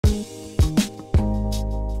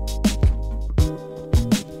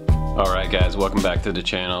Alright guys, welcome back to the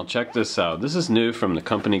channel. Check this out. This is new from the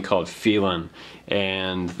company called FEILUN,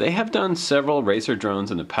 and they have done several racer drones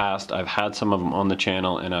in the past. I've had some of them on the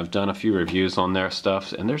channel and I've done a few reviews on their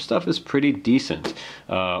stuff, and their stuff is pretty decent.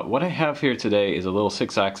 What I have here today is a little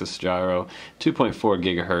 6-axis gyro, 2.4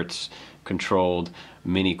 gigahertz controlled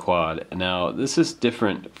mini quad. Now this is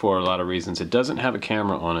different for a lot of reasons. It doesn't have a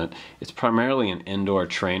camera on it. It's primarily an indoor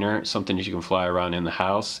trainer, something that you can fly around in the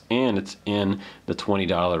house, and it's in the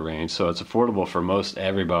 $20 range, so it's affordable for most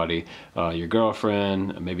everybody. Your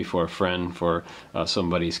girlfriend, maybe for a friend, for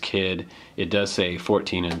somebody's kid. It does say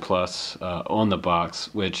 14 and plus on the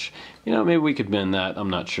box, which, you know, maybe we could bend that. I'm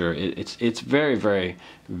not sure. It's very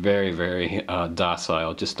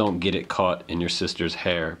docile. Just don't get it caught in your sister's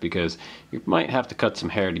hair, because you might have to cut some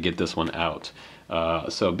hair to get this one out.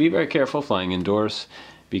 So be very careful flying indoors.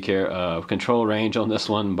 Control range on this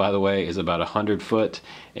one, by the way, is about 100 foot,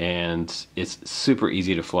 and it's super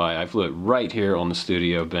easy to fly. I flew it right here on the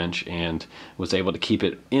studio bench and was able to keep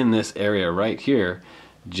it in this area right here,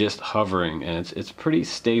 just hovering, and it's pretty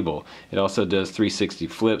stable. It also does 360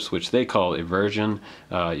 flips, which they call inversion.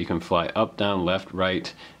 You can fly up, down, left,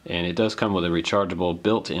 right, and it does come with a rechargeable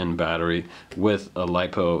built-in battery with a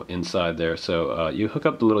LiPo inside there. So you hook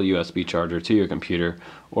up the little USB charger to your computer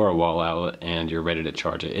or a wall outlet and you're ready to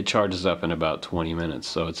charge it. It charges up in about 20 minutes,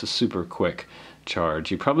 so it's a super quick charge.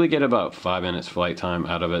 You probably get about 5 minutes flight time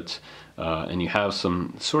out of it, and you have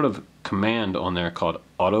some sort of command on there called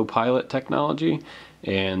autopilot technology.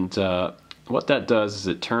 And what that does is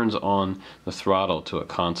it turns on the throttle to a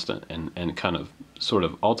constant and kind of sort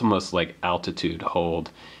of almost like altitude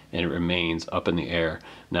hold, and it remains up in the air.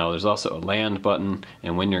 Now there's also a land button,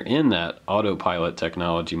 and when you're in that autopilot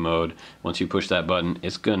technology mode, once you push that button,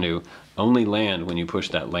 it's going to only land when you push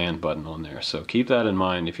that land button on there. So keep that in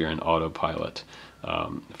mind if you're in autopilot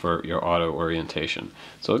for your auto orientation.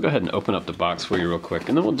 So I'll go ahead and open up the box for you real quick,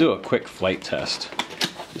 and then we'll do a quick flight test.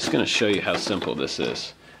 Just going to show you how simple this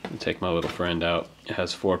is. I'll take my little friend out. It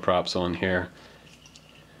has 4 props on here.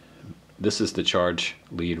 This is the charge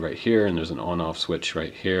lead right here, and there's an on-off switch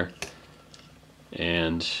right here.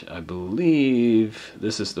 And I believe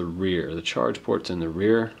this is the rear. The charge port's in the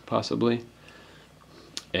rear, possibly.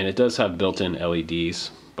 And it does have built-in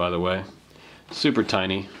LEDs, by the way. Super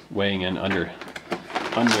tiny, weighing in under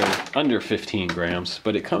 15 grams,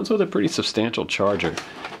 but it comes with a pretty substantial charger.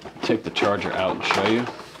 Take the charger out and show you.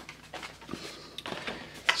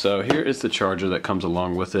 So here is the charger that comes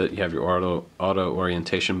along with it. You have your auto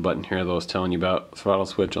orientation button here that I was telling you about, throttle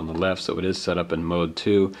switch on the left, so it is set up in mode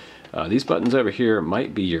 2. These buttons over here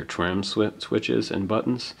might be your trim switches and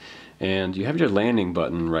buttons, and you have your landing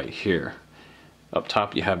button right here. Up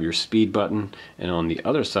top you have your speed button, and on the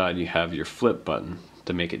other side you have your flip button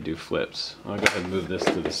to make it do flips. I'll go ahead and move this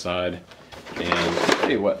to the side and show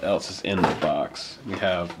you what else is in the box. We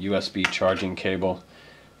have USB charging cable.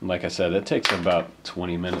 Like I said, it takes about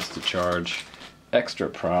 20 minutes to charge. Extra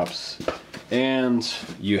props, and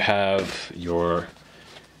you have your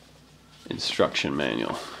instruction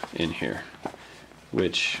manual in here,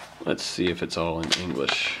 which, let's see if it's all in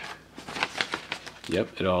English.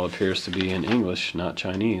 Yep, it all appears to be in English, not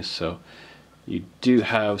Chinese. So you do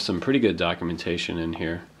have some pretty good documentation in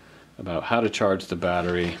here about how to charge the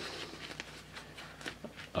battery.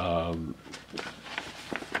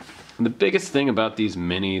 The biggest thing about these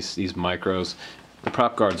minis, these micros, the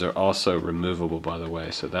prop guards are also removable, by the way,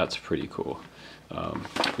 so that's pretty cool.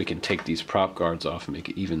 We can take these prop guards off and make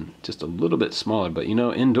it even just a little bit smaller, but you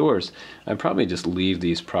know, indoors, I'd probably just leave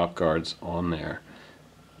these prop guards on there.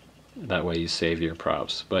 That way you save your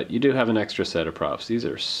props, but you do have an extra set of props. These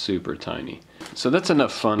are super tiny. So that's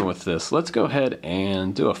enough fun with this. Let's go ahead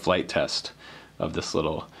and do a flight test of this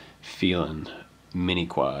little FEILUN mini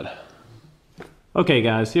quad. Okay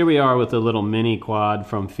guys, here we are with the little mini quad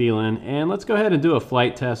from FEILUN, and let's go ahead and do a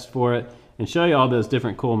flight test for it and show you all those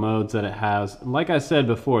different cool modes that it has. Like I said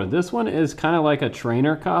before, this one is kind of like a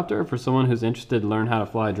trainer copter for someone who's interested to learn how to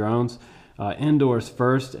fly drones. Indoors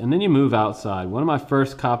first, and then you move outside. One of my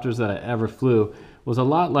first copters that I ever flew was a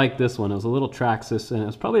lot like this one. It was a little Traxxas, and it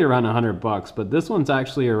was probably around $100, but this one's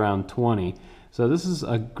actually around 20. So this is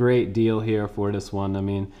a great deal here for this one. I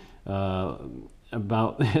mean,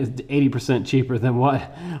 about 80% cheaper than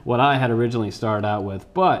what I had originally started out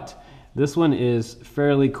with. But this one is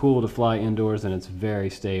fairly cool to fly indoors, and it's very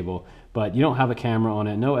stable. But you don't have a camera on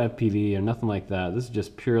it, no FPV or nothing like that. This is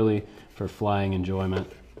just purely for flying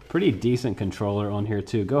enjoyment. Pretty decent controller on here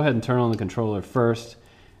too. Go ahead and turn on the controller first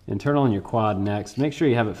and turn on your quad next. Make sure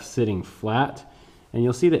you have it sitting flat, and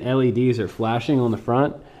you'll see the LEDs are flashing on the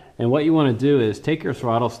front. And what you want to do is take your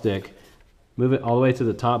throttle stick, move it all the way to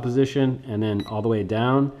the top position and then all the way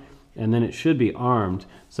down, and then it should be armed.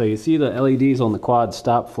 So you see the LEDs on the quad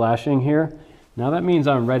stop flashing here. Now that means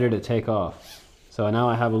I'm ready to take off. So now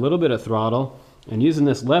I have a little bit of throttle, and using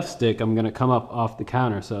this left stick, I'm going to come up off the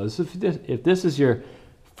counter. So if this is your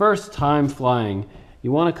first time flying,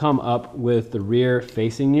 you want to come up with the rear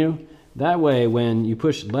facing you. That way, when you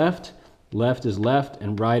push left, left is left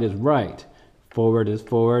and right is right. Forward is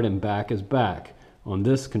forward and back is back on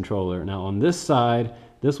this controller. Now on this side,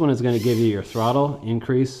 this one is going to give you your throttle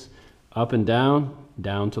increase up and down,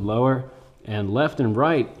 down to lower, and left and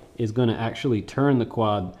right is going to actually turn the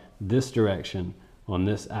quad this direction on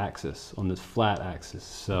this axis, on this flat axis.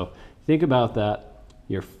 So think about that.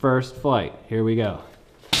 Your first flight. Here we go.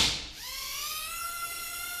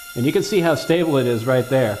 And you can see how stable it is right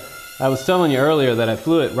there. I was telling you earlier that I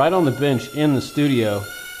flew it right on the bench in the studio,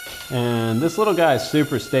 and this little guy is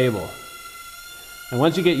super stable. And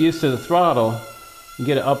once you get used to the throttle, you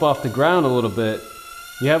get it up off the ground a little bit,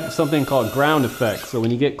 you have something called ground effect. So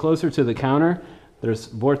when you get closer to the counter, there's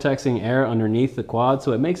vortexing air underneath the quad,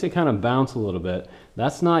 so it makes it kind of bounce a little bit.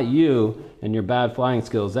 That's not you and your bad flying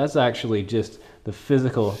skills, that's actually just the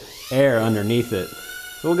physical air underneath it.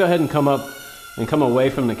 So we'll go ahead and come up and come away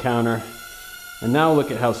from the counter, and now look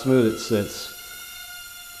at how smooth it sits.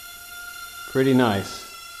 Pretty nice.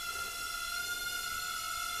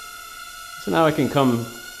 So now I can come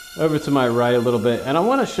over to my right a little bit, and I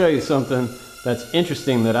want to show you something that's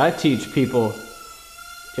interesting that I teach people.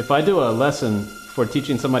 If I do a lesson for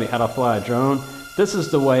teaching somebody how to fly a drone, this is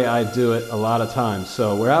the way I do it a lot of times.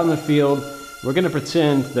 So we're out in the field, we're going to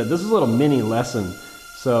pretend that this is a little mini lesson.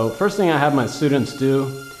 So first thing I have my students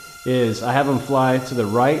do is I have them fly to the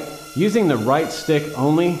right, using the right stick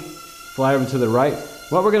only, fly over to the right.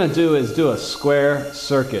 What we're going to do is do a square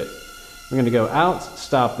circuit. We're going to go out,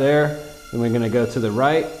 stop there, then we're going to go to the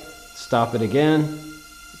right, stop it again,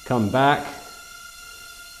 come back,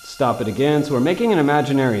 stop it again. So we're making an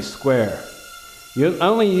imaginary square. You're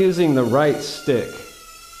only using the right stick.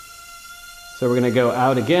 So we're going to go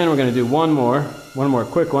out again, we're going to do one more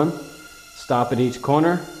quick one, stop at each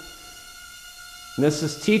corner. And this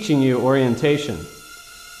is teaching you orientation,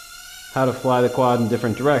 how to fly the quad in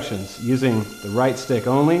different directions using the right stick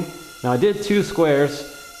only. Now I did 2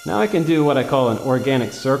 squares. Now I can do what I call an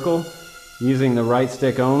organic circle using the right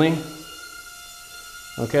stick only.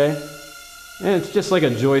 Okay? And it's just like a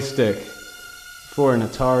joystick for an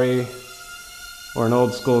Atari or an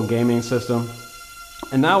old school gaming system.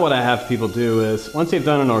 And now what I have people do is, once they've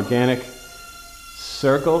done an organic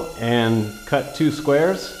circle and cut 2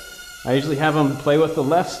 squares, I usually have them play with the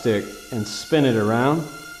left stick and spin it around.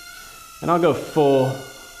 And I'll go full.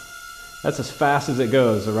 That's as fast as it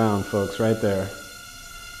goes around, folks, right there.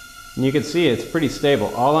 And you can see it's pretty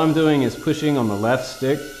stable. All I'm doing is pushing on the left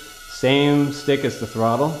stick, same stick as the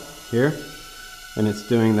throttle here, and it's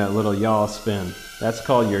doing that little yaw spin. That's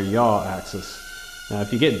called your yaw axis. Now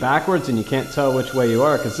if you get backwards and you can't tell which way you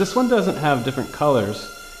are, because this one doesn't have different colors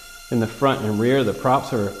in the front and rear, the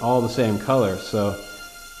props are all the same color, so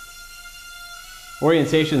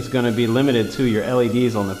orientation is going to be limited to your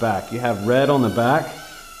LEDs on the back. You have red on the back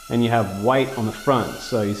and you have white on the front.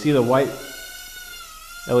 So you see the white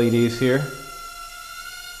LEDs here.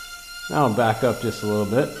 Now I'll back up just a little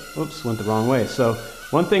bit. Oops, went the wrong way. So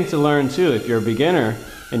one thing to learn too, if you're a beginner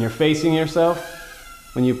and you're facing yourself,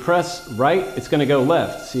 when you press right, it's going to go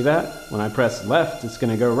left. See that? When I press left, it's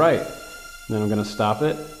going to go right. And then I'm going to stop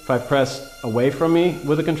it. If I press away from me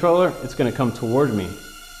with the controller, it's going to come toward me.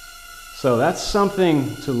 So that's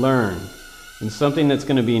something to learn, and something that's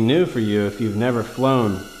going to be new for you if you've never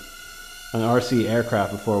flown an RC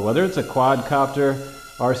aircraft before, whether it's a quadcopter,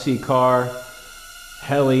 RC car,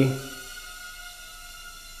 heli,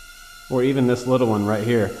 or even this little one right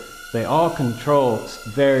here. They all control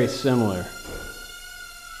very similar.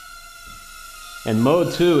 And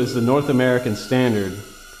Mode 2 is the North American standard,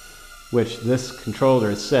 which this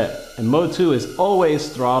controller is set. And Mode 2 is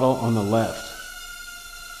always throttle on the left.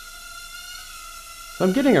 So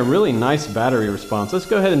I'm getting a really nice battery response. Let's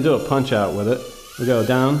go ahead and do a punch out with it. We'll go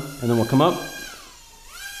down and then we'll come up.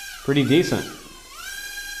 Pretty decent.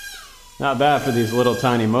 Not bad for these little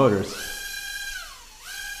tiny motors.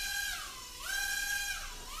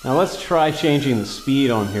 Now let's try changing the speed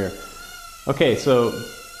on here. Okay, so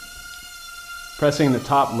pressing the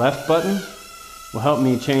top left button will help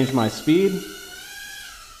me change my speed.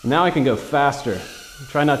 Now I can go faster.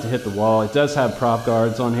 Try not to hit the wall. It does have prop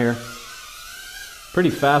guards on here. Pretty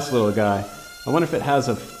fast little guy. I wonder if it has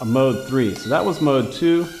a mode 3. So that was mode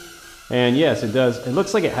 2. And yes, it does. It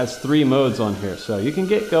looks like it has 3 modes on here. So you can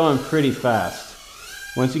get going pretty fast.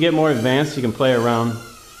 Once you get more advanced, you can play around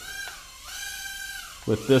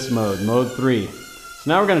with this mode, mode 3. So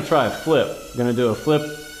now we're going to try a flip. We're going to do a flip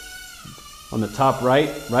on the top right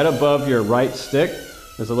above your right stick.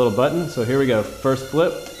 There's a little button. So here we go. First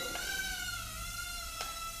flip.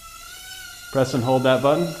 Press and hold that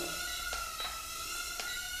button.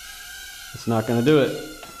 It's not going to do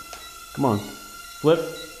it. Come on. Flip.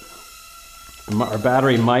 Our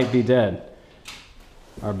battery might be dead.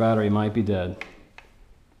 Our battery might be dead.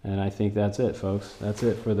 And I think that's it, folks. That's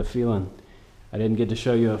it for the FEILUN. I didn't get to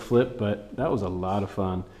show you a flip, but that was a lot of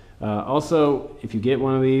fun. Also, if you get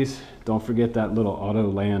one of these, don't forget that little auto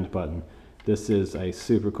land button. This is a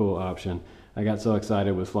super cool option. I got so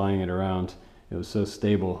excited with flying it around. It was so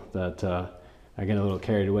stable that I get a little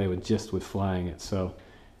carried away with flying it. So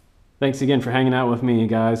thanks again for hanging out with me,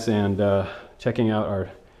 guys, and checking out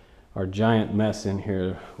our giant mess in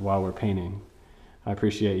here while we're painting. I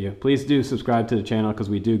appreciate you. Please do subscribe to the channel because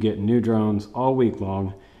we do get new drones all week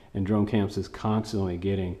long, and Drone Camps is constantly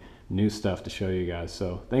getting new stuff to show you guys.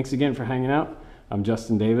 So thanks again for hanging out. I'm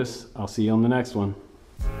Justin Davis. I'll see you on the next one.